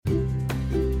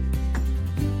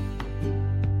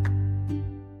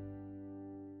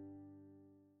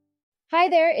Hi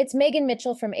there, it's Megan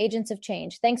Mitchell from Agents of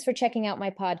Change. Thanks for checking out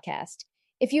my podcast.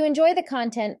 If you enjoy the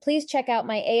content, please check out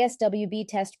my ASWB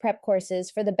test prep courses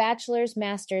for the bachelor's,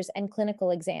 master's, and clinical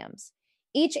exams.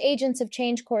 Each Agents of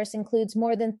Change course includes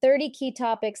more than 30 key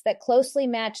topics that closely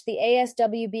match the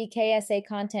ASWB KSA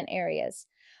content areas.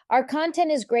 Our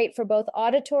content is great for both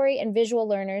auditory and visual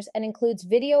learners and includes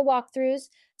video walkthroughs,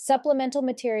 supplemental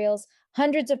materials,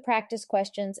 hundreds of practice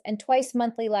questions, and twice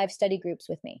monthly live study groups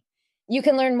with me. You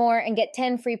can learn more and get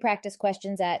 10 free practice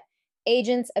questions at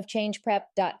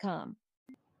agentsofchangeprep.com.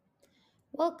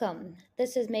 Welcome.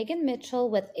 This is Megan Mitchell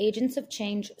with Agents of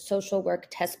Change Social Work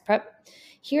Test Prep,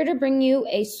 here to bring you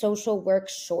a social work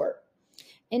short.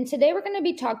 And today we're going to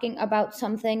be talking about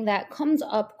something that comes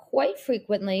up quite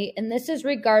frequently, and this is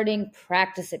regarding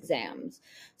practice exams.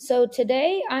 So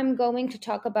today I'm going to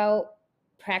talk about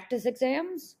practice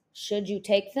exams, should you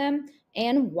take them,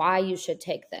 and why you should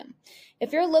take them.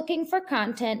 If you're looking for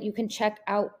content, you can check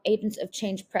out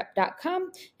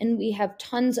agentsofchangeprep.com, and we have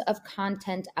tons of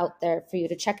content out there for you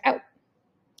to check out.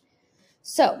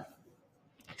 So,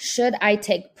 should I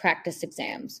take practice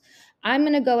exams? I'm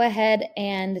going to go ahead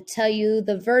and tell you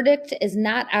the verdict is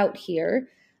not out here.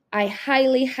 I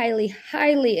highly, highly,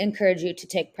 highly encourage you to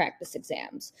take practice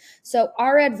exams. So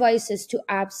our advice is to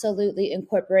absolutely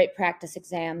incorporate practice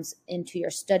exams into your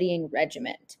studying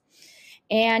regimen.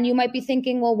 And you might be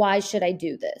thinking, well, why should I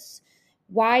do this?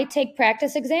 Why take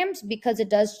practice exams? Because it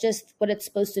does just what it's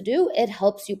supposed to do. It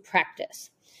helps you practice.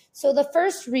 So the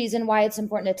first reason why it's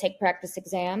important to take practice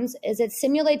exams is it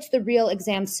simulates the real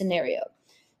exam scenario.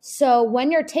 So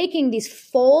when you're taking these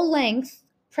full-length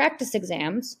practice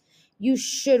exams, you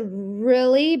should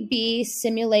really be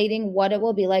simulating what it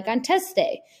will be like on test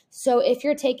day. So if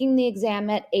you're taking the exam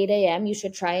at 8 a.m., you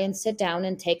should try and sit down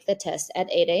and take the test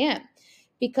at 8 a.m.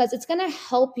 because it's going to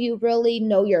help you really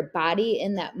know your body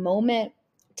in that moment,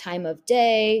 time of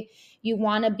day. You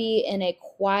want to be in a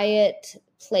quiet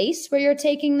place where you're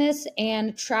taking this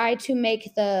and try to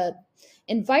make the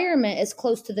environment as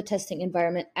close to the testing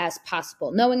environment as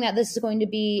possible, knowing that this is going to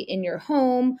be in your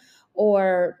home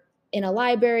or in a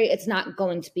library. It's not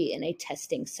going to be in a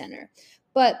testing center.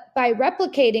 But by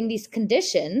replicating these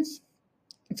conditions,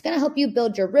 it's going to help you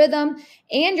build your rhythm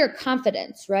and your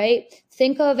confidence, right?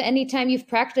 Think of any time you've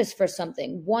practiced for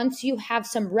something. Once you have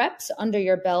some reps under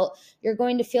your belt, you're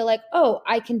going to feel like, oh,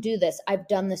 I can do this. I've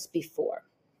done this before.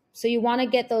 So you want to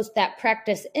get that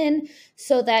practice in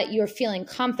so that you're feeling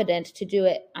confident to do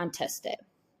it on test day.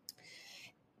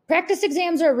 Practice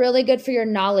exams are really good for your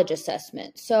knowledge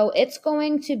assessment. So it's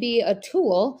going to be a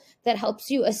tool that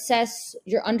helps you assess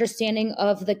your understanding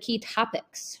of the key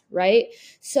topics, right?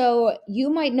 So you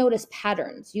might notice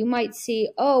patterns. You might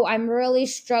see, oh, I'm really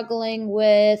struggling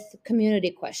with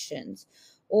community questions,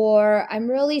 or I'm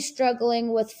really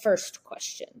struggling with first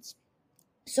questions.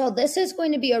 So this is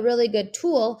going to be a really good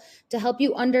tool to help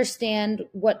you understand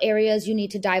what areas you need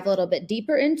to dive a little bit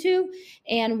deeper into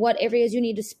and what areas you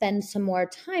need to spend some more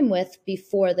time with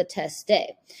before the test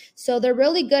day. So they're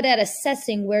really good at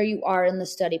assessing where you are in the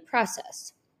study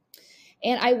process.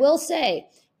 And I will say,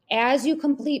 as you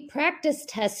complete practice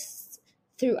tests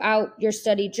throughout your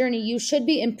study journey, you should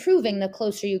be improving the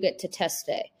closer you get to test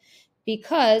day,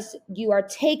 because you are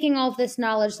taking all of this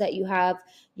knowledge that you have,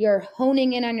 you're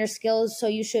honing in on your skills, so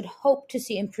you should hope to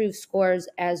see improved scores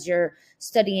as your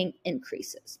studying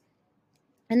increases.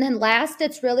 And then last,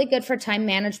 it's really good for time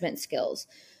management skills.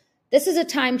 This is a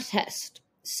timed test,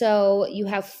 so you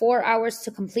have 4 hours to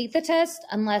complete the test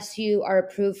unless you are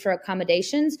approved for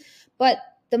accommodations. But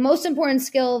the most important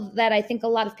skill that I think a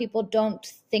lot of people don't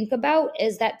think about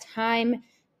is that time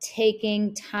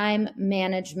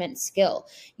management skill.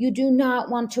 You do not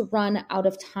want to run out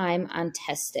of time on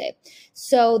test day.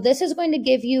 So this is going to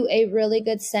give you a really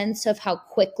good sense of how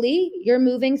quickly you're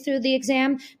moving through the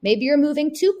exam. Maybe you're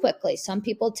moving too quickly. Some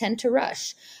people tend to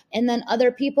rush. And then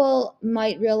other people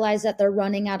might realize that they're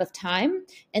running out of time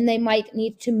and they might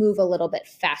need to move a little bit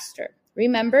faster.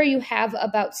 Remember, you have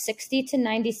about 60 to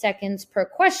 90 seconds per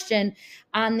question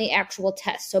on the actual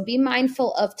test. So be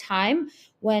mindful of time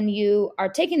when you are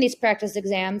taking these practice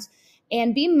exams,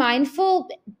 and be mindful,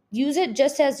 use it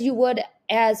just as you would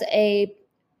as a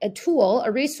tool,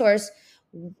 a resource.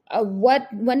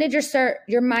 When did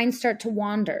your mind start to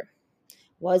wander?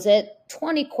 Was it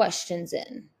 20 questions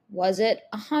in? Was it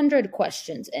 100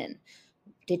 questions in?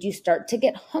 Did you start to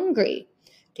get hungry?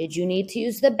 Did you need to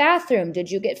use the bathroom?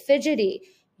 Did you get fidgety?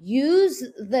 Use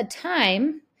the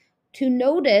time to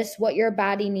notice what your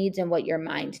body needs and what your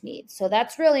mind needs. So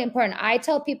that's really important. I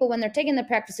tell people when they're taking the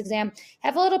practice exam,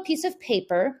 have a little piece of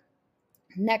paper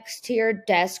next to your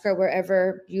desk or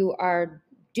wherever you are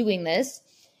doing this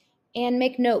and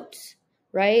make notes.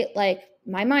 right? Like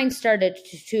my mind started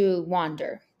to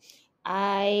wander.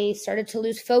 I started to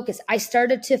lose focus. I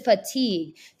started to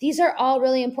fatigue. These are all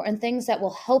really important things that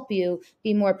will help you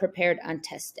be more prepared on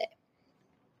test day.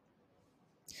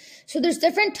 So there's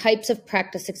different types of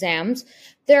practice exams.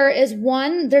 There's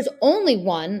only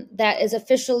one that is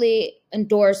officially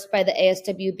endorsed by the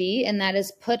ASWB, and that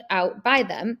is put out by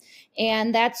them.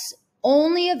 And that's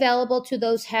only available to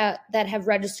those that have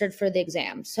registered for the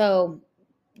exam. So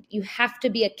you have to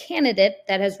be a candidate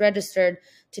that has registered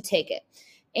to take it.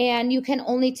 And you can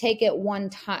only take it one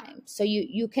time. So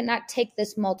you cannot take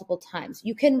this multiple times.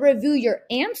 You can review your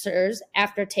answers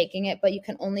after taking it, but you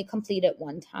can only complete it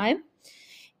one time.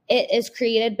 It is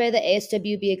created by the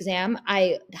ASWB exam.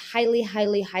 I highly,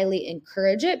 highly, highly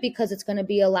encourage it because it's going to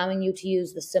be allowing you to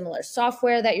use the similar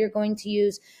software that you're going to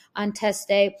use on test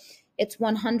day. It's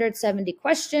 170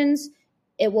 questions.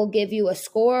 It will give you a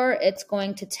score. It's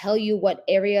going to tell you what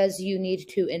areas you need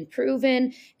to improve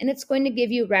in, and it's going to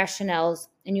give you rationales,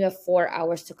 and you have 4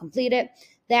 hours to complete it.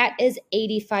 That is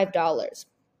 $85.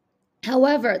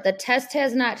 However, the test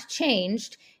has not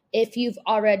changed if you've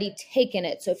already taken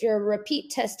it. So if you're a repeat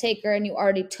test taker and you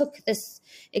already took this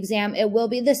exam, it will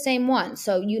be the same one.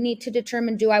 So you need to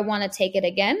determine, do I want to take it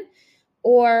again?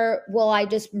 Or will I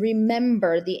just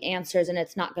remember the answers and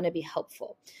it's not going to be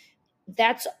helpful?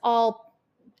 That's all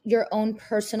your own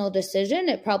personal decision.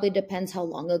 It probably depends how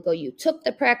long ago you took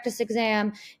the practice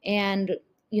exam, and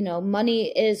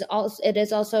money is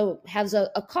also has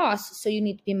a cost, so you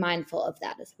need to be mindful of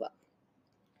that as well.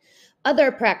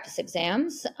 Other practice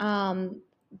exams,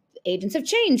 Agents of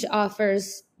Change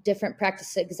offers different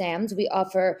practice exams. We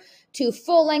offer 2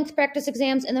 full-length practice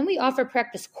exams, and then we offer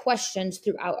practice questions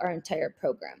throughout our entire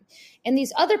program. And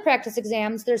these other practice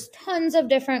exams, there's tons of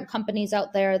different companies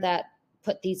out there that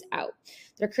put these out.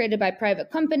 They're created by private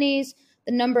companies.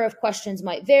 The number of questions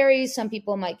might vary. Some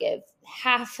people might give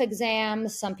half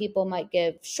exams. Some people might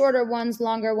give shorter ones,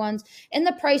 longer ones, and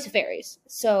the price varies.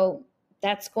 So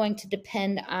that's going to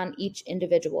depend on each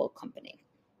individual company.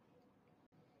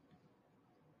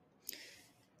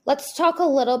 Let's talk a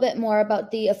little bit more about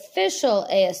the official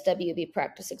ASWB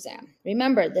practice exam.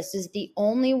 Remember, this is the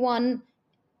only one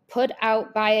put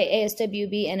out by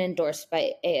ASWB and endorsed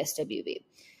by ASWB.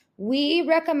 We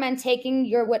recommend taking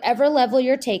your whatever level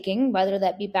you're taking, whether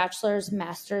that be bachelor's,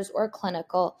 master's, or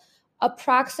clinical,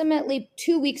 approximately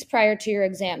 2 weeks prior to your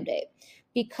exam date.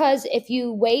 Because if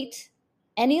you wait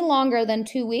any longer than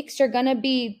 2 weeks, you're going to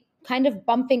be kind of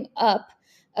bumping up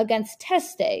against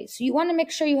test day. So you want to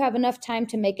make sure you have enough time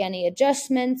to make any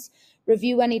adjustments,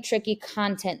 review any tricky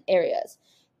content areas.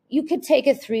 You could take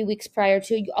it 3 weeks prior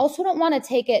to. You also don't want to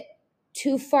take it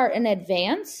too far in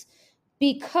advance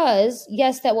because,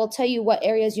 yes, that will tell you what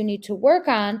areas you need to work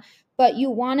on, but you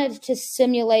wanted to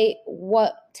simulate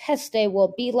what test day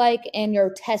will be like and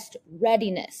your test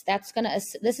readiness.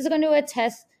 This is going to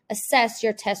assess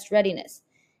your test readiness.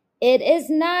 It is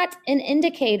not an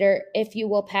indicator if you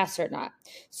will pass or not.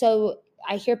 So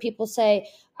I hear people say,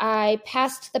 I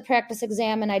passed the practice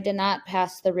exam and I did not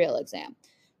pass the real exam.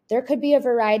 There could be a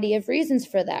variety of reasons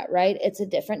for that, right? It's a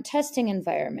different testing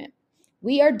environment.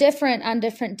 We are different on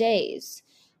different days.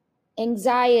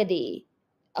 Anxiety.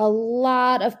 A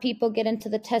lot of people get into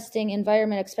the testing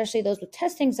environment, especially those with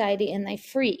test anxiety, and they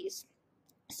freeze.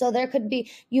 So there could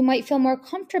be, you might feel more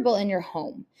comfortable in your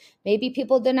home. Maybe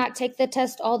people did not take the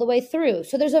test all the way through.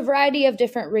 So there's a variety of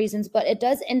different reasons, but it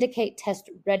does indicate test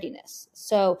readiness.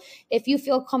 So if you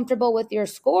feel comfortable with your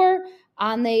score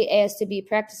on the ASWB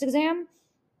practice exam,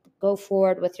 go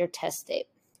forward with your test date.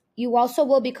 You also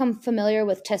will become familiar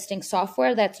with testing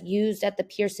software that's used at the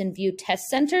Pearson VUE test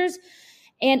centers.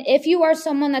 And if you are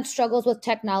someone that struggles with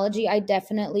technology, I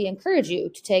definitely encourage you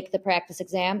to take the practice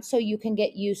exam so you can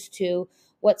get used to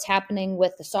what's happening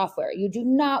with the software. You do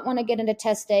not want to get into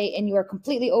test day and you are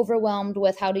completely overwhelmed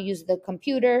with how to use the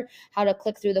computer, how to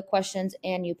click through the questions,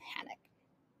 and you panic.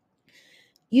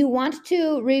 You want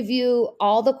to review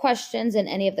all the questions in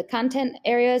any of the content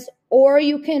areas, or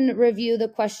you can review the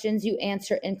questions you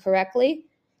answer incorrectly.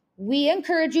 We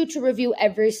encourage you to review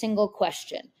every single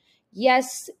question.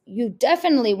 Yes, you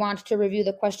definitely want to review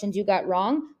the questions you got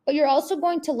wrong, but you're also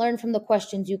going to learn from the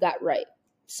questions you got right.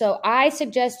 So I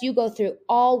suggest you go through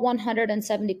all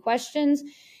 170 questions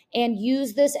and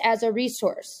use this as a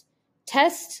resource.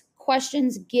 Test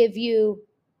questions give you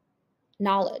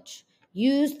knowledge.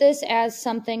 Use this as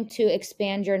something to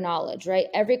expand your knowledge, right?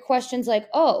 Every question's like,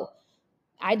 oh,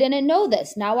 I didn't know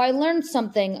this. Now I learned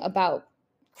something about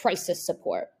crisis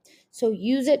support. So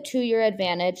use it to your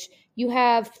advantage. You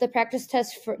have the practice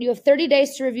test you have 30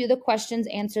 days to review the questions,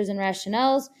 answers, and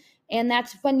rationales. And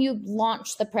that's when you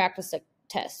launch the practice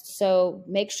test. So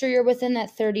make sure you're within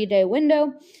that 30-day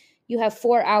window. You have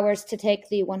 4 hours to take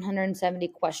the 170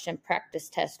 question practice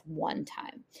test one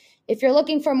time. If you're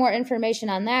looking for more information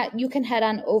on that, you can head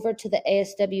on over to the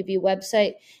ASWB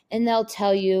website and they'll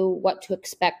tell you what to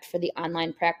expect for the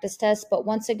online practice test. But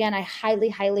once again, I highly,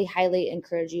 highly, highly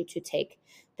encourage you to take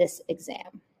this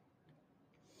exam.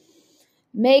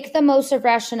 Make the most of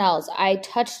rationales. I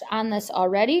touched on this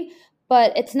already,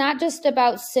 but it's not just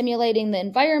about simulating the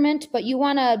environment, but you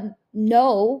want to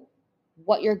know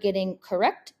what you're getting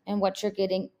correct and what you're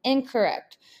getting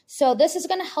incorrect. So this is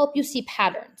going to help you see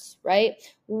patterns, right?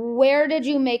 Where did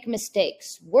you make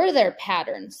mistakes? Were there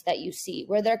patterns that you see?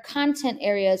 Were there content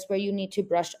areas where you need to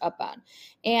brush up on?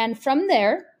 And from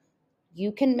there,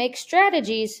 you can make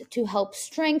strategies to help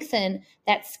strengthen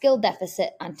that skill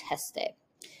deficit on test day.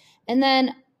 And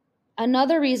then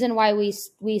another reason why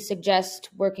we suggest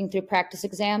working through practice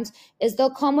exams is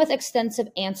they'll come with extensive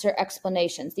answer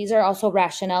explanations. These are also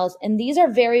rationales, and these are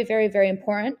very, very, very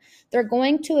important. They're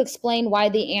going to explain why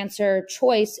the answer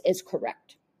choice is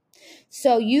correct.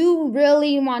 So you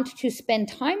really want to spend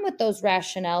time with those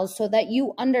rationales so that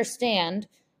you understand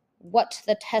what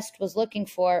the test was looking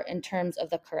for in terms of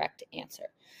the correct answer.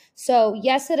 So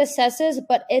yes, it assesses,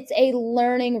 but it's a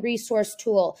learning resource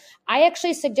tool. I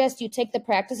actually suggest you take the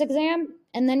practice exam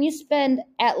and then you spend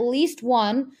at least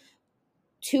 1,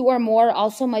 2 or more,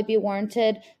 also might be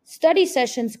warranted, study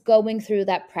sessions going through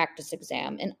that practice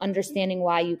exam and understanding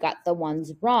why you got the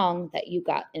ones wrong that you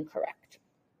got incorrect.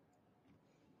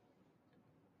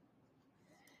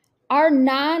 Are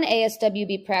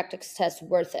non-ASWB practice tests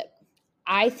worth it?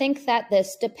 I think that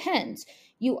this depends.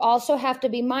 You also have to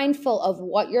be mindful of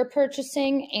what you're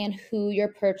purchasing and who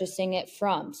you're purchasing it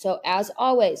from. So as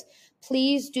always,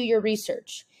 please do your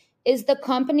research. Is the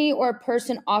company or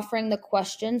person offering the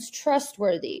questions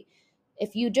trustworthy?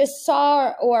 If you just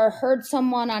saw or heard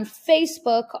someone on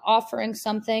Facebook offering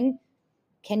something,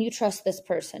 can you trust this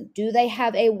person? Do they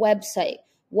have a website?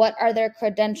 What are their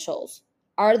credentials?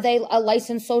 Are they a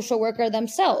licensed social worker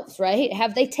themselves, right?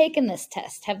 Have they taken this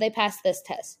test? Have they passed this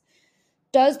test?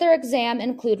 Does their exam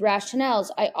include rationales?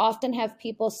 I often have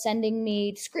people sending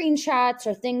me screenshots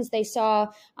or things they saw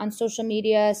on social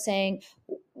media saying,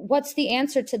 what's the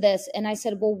answer to this? And I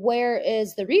said, well, where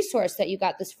is the resource that you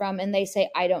got this from? And they say,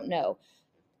 I don't know.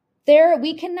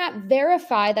 We cannot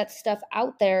verify that stuff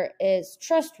out there is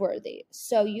trustworthy.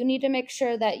 So you need to make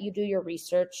sure that you do your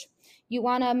research. You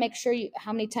want to make sure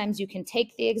how many times you can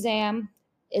take the exam.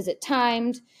 Is it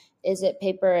timed? Is it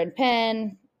paper and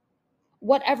pen?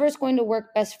 Whatever is going to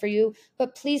work best for you.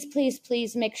 But please, please,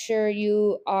 please make sure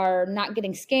you are not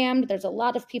getting scammed. There's a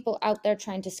lot of people out there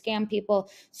trying to scam people.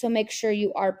 So make sure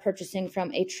you are purchasing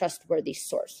from a trustworthy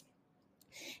source.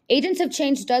 Agents of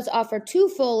Change does offer 2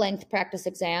 full-length practice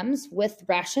exams with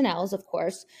rationales, of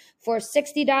course, for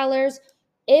 $60.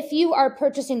 If you are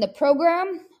purchasing the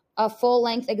program, a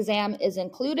full-length exam is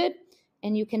included,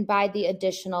 and you can buy the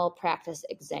additional practice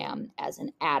exam as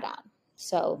an add-on.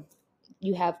 So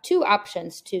you have 2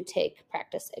 options to take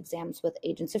practice exams with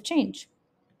Agents of Change.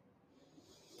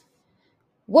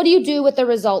 What do you do with the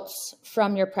results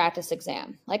from your practice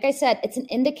exam? Like I said, it's an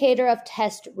indicator of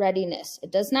test readiness. It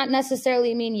does not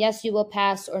necessarily mean yes, you will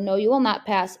pass or no, you will not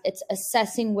pass. It's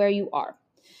assessing where you are.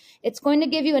 It's going to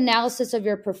give you analysis of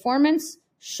your performance,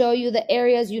 show you the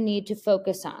areas you need to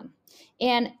focus on.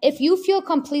 And if you feel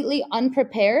completely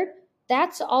unprepared,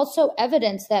 that's also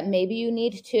evidence that maybe you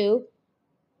need to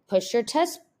push your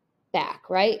test back,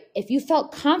 right? If you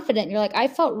felt confident, you're like, I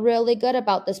felt really good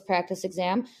about this practice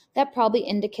exam, that probably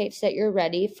indicates that you're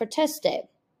ready for test day.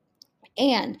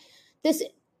 And this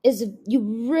is, you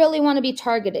really want to be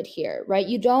targeted here, right?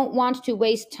 You don't want to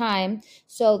waste time.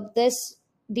 So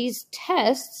these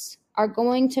tests are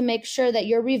going to make sure that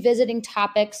you're revisiting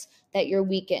topics that you're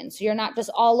weak in. So you're not just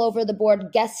all over the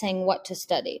board guessing what to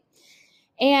study.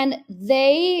 And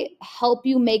they help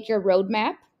you make your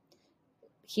roadmap.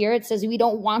 Here it says we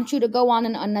don't want you to go on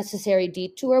an unnecessary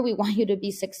detour. We want you to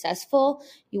be successful.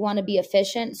 You want to be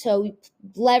efficient. So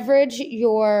leverage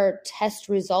your test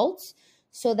results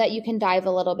so that you can dive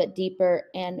a little bit deeper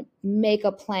and make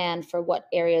a plan for what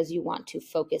areas you want to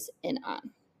focus in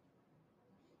on.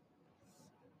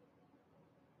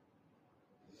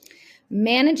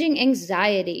 Managing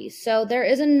anxiety. So there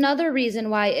is another reason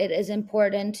why it is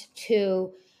important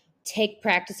to take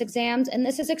practice exams, and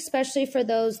this is especially for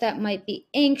those that might be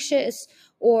anxious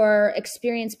or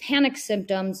experience panic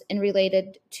symptoms in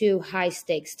related to high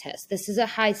stakes tests. This is a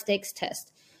high stakes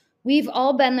test. We've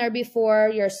all been there before.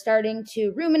 You're starting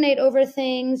to ruminate over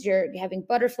things. You're having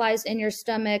butterflies in your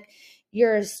stomach.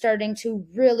 You're starting to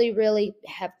really, really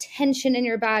have tension in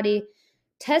your body.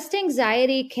 Test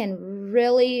anxiety can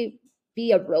really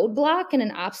be a roadblock and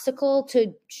an obstacle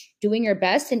to doing your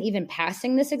best and even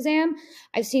passing this exam.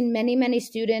 I've seen many, many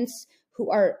students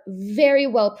who are very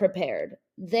well prepared.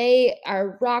 They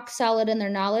are rock solid in their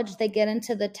knowledge. They get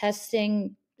into the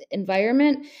testing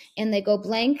environment and they go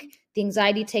blank. The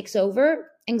anxiety takes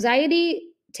over. Anxiety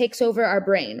takes over our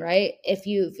brain, right? If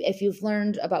you've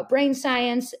learned about brain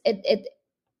science, it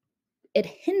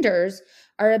hinders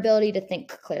our ability to think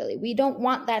clearly. We don't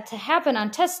want that to happen on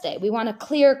test day. We want a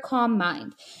clear, calm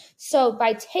mind. So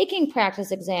by taking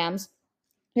practice exams,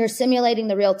 you're simulating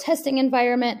the real testing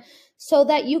environment so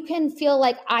that you can feel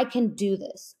like, I can do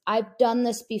this. I've done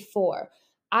this before.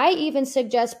 I even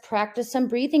suggest practice some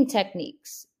breathing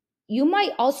techniques. You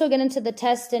might also get into the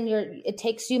test and it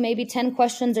takes you maybe 10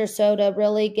 questions or so to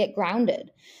really get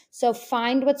grounded. So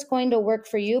find what's going to work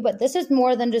for you, but this is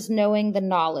more than just knowing the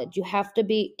knowledge. You have to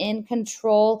be in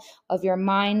control of your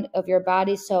mind, of your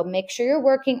body. So make sure you're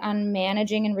working on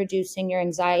managing and reducing your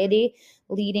anxiety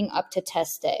leading up to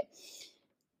test day.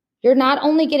 You're not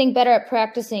only getting better at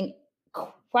practicing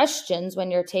questions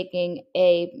when you're taking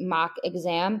a mock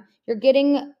exam, you're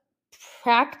getting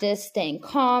practice staying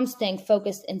calm, staying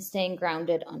focused, and staying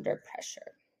grounded under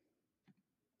pressure.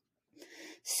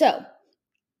 So,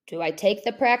 do I take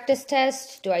the practice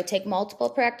test? Do I take multiple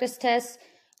practice tests?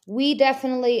 We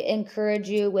definitely encourage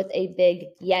you with a big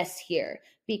yes here,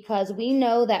 because we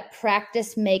know that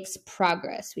practice makes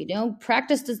progress. We know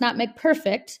practice does not make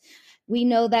perfect. We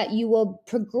know that you will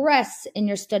progress in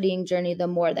your studying journey the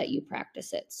more that you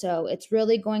practice it. So it's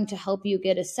really going to help you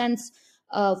get a sense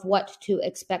of what to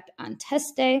expect on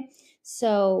test day.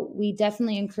 So we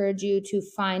definitely encourage you to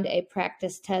find a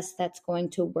practice test that's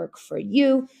going to work for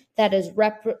you, that is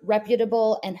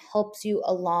reputable and helps you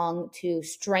along to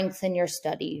strengthen your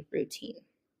study routine.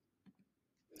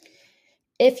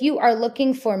 If you are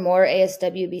looking for more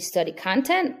ASWB study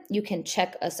content, you can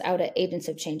check us out at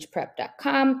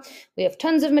agentsofchangeprep.com. We have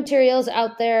tons of materials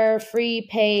out there, free,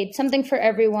 paid, something for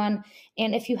everyone.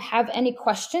 And if you have any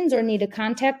questions or need to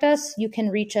contact us, you can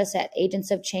reach us at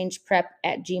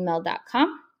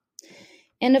agentsofchangeprep@gmail.com.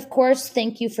 And of course,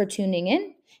 thank you for tuning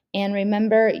in. And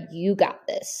remember, you got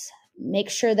this. Make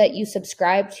sure that you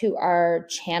subscribe to our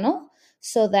channel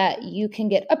so that you can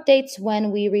get updates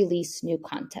when we release new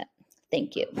content.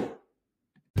 Thank you.